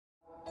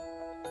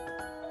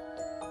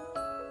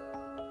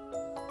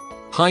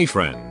Hi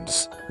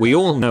friends, we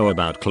all know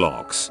about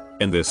clocks.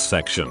 In this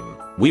section,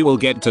 we will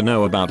get to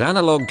know about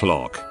analog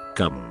clock.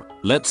 Come,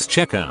 let's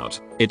check out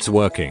its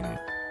working.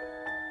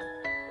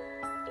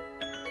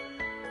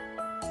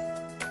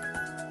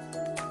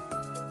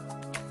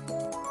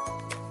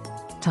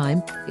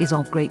 Time is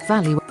of great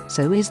value,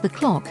 so is the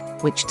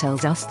clock, which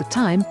tells us the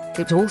time.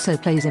 It also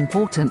plays an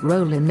important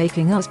role in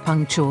making us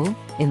punctual.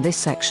 In this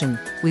section,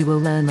 we will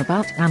learn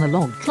about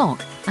analog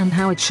clock and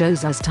how it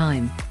shows us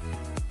time.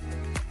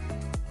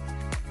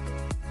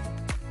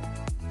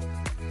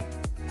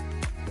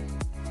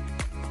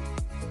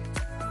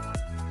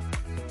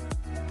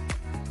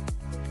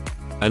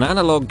 An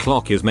analog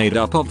clock is made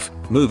up of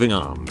moving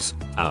arms,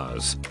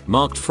 hours,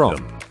 marked from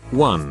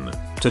 1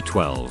 to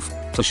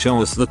 12, to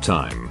show us the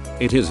time.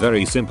 It is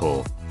very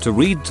simple to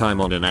read time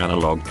on an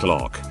analog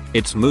clock.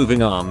 Its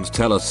moving arms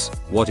tell us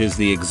what is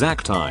the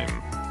exact time.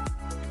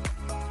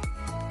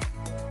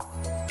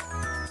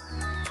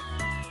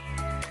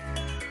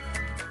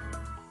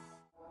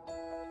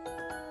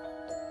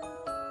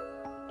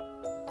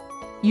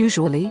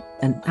 Usually,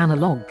 an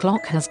analog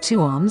clock has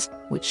 2 arms,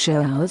 which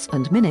show hours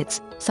and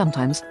minutes.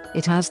 Sometimes,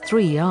 it has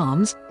 3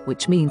 arms,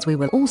 which means we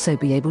will also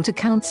be able to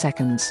count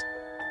seconds.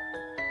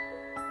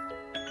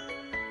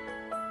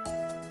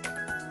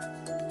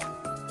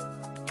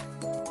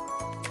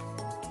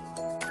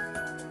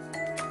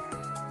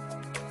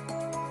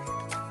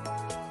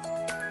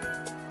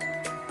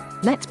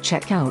 Let's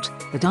check out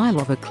the dial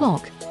of a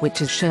clock,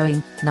 which is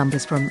showing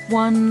numbers from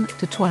 1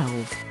 to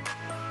 12.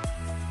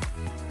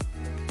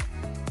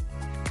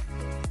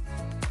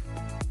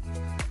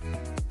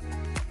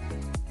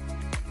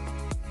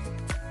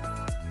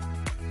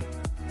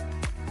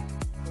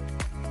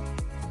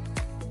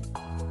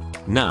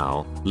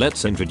 Now,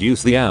 let's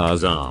introduce the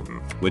hours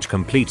arm, which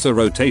completes a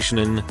rotation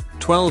in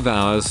 12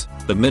 hours.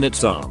 The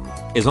minutes arm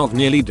is of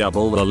nearly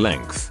double the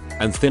length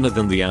and thinner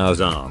than the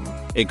hours arm.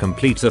 It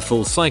completes a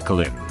full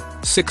cycle in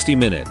 60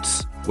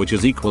 minutes, which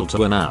is equal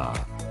to an hour.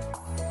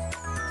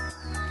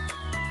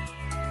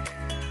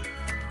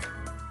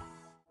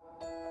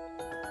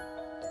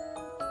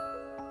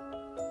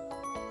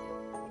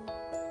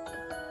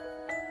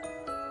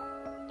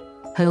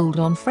 Hold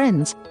on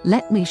friends,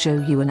 let me show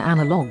you an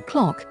analog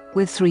clock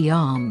with 3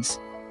 arms.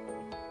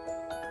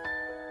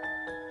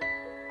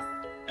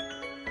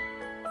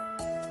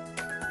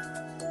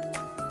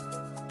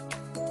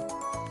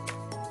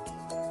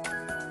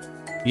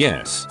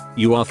 Yes,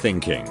 you are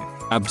thinking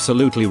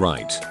absolutely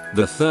right.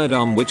 The third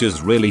arm, which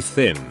is really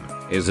thin,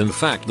 is in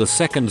fact the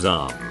second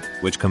arm,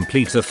 which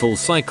completes a full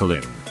cycle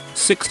in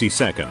 60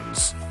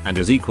 seconds and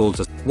is equal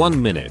to 1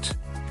 minute.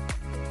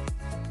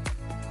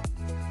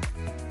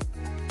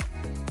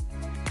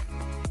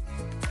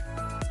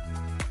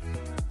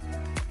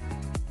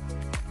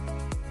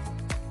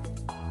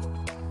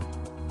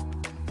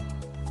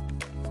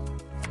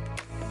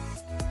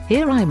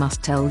 Here I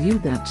must tell you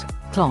that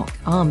clock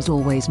arms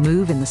always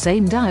move in the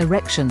same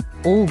direction.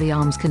 All the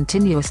arms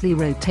continuously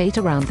rotate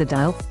around the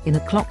dial in a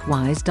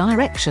clockwise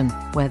direction,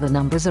 where the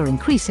numbers are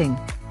increasing.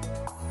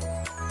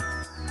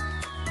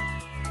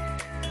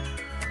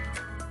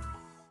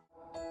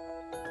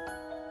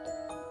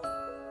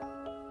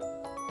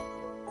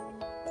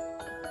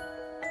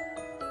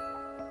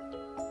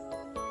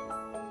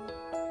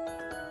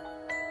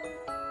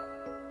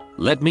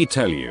 Let me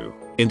tell you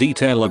in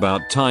detail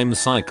about time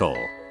cycle.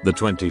 The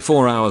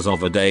 24 hours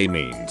of a day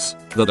means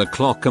that a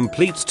clock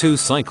completes 2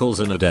 cycles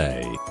in a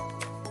day.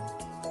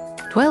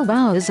 12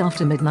 hours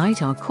after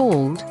midnight are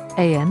called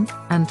AM,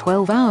 and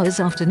 12 hours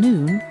after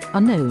noon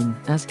are known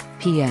as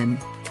PM.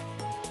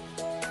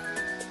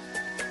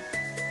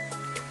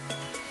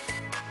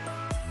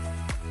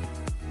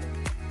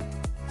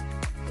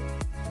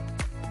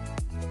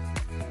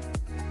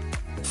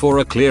 For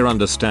a clear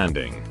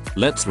understanding,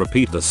 let's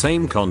repeat the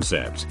same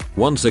concept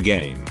once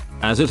again.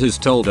 As it is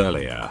told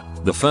earlier,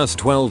 the first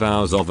 12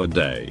 hours of a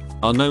day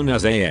are known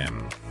as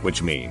AM,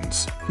 which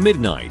means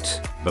midnight,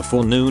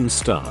 before noon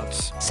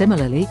starts.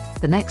 Similarly,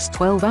 the next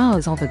 12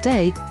 hours of a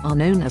day are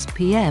known as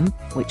PM,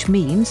 which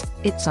means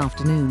it's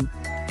afternoon.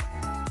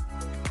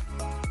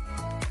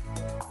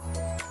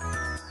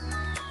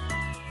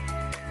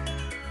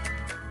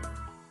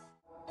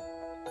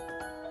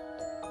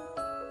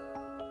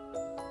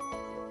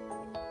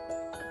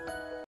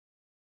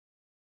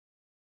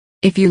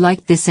 If you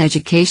liked this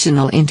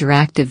educational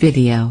interactive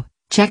video,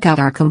 check out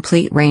our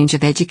complete range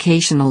of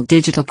educational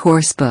digital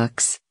course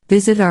books.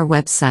 Visit our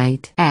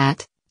website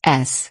at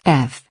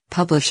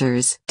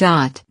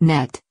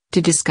sfpublishers.net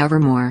to discover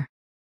more.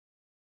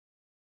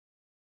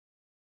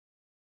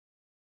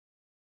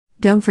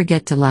 Don't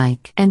forget to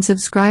like and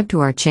subscribe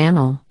to our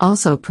channel.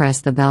 Also press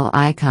the bell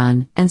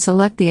icon and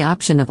select the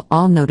option of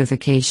all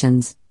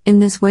notifications. In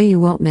this way you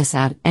won't miss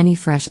out any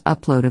fresh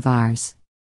upload of ours.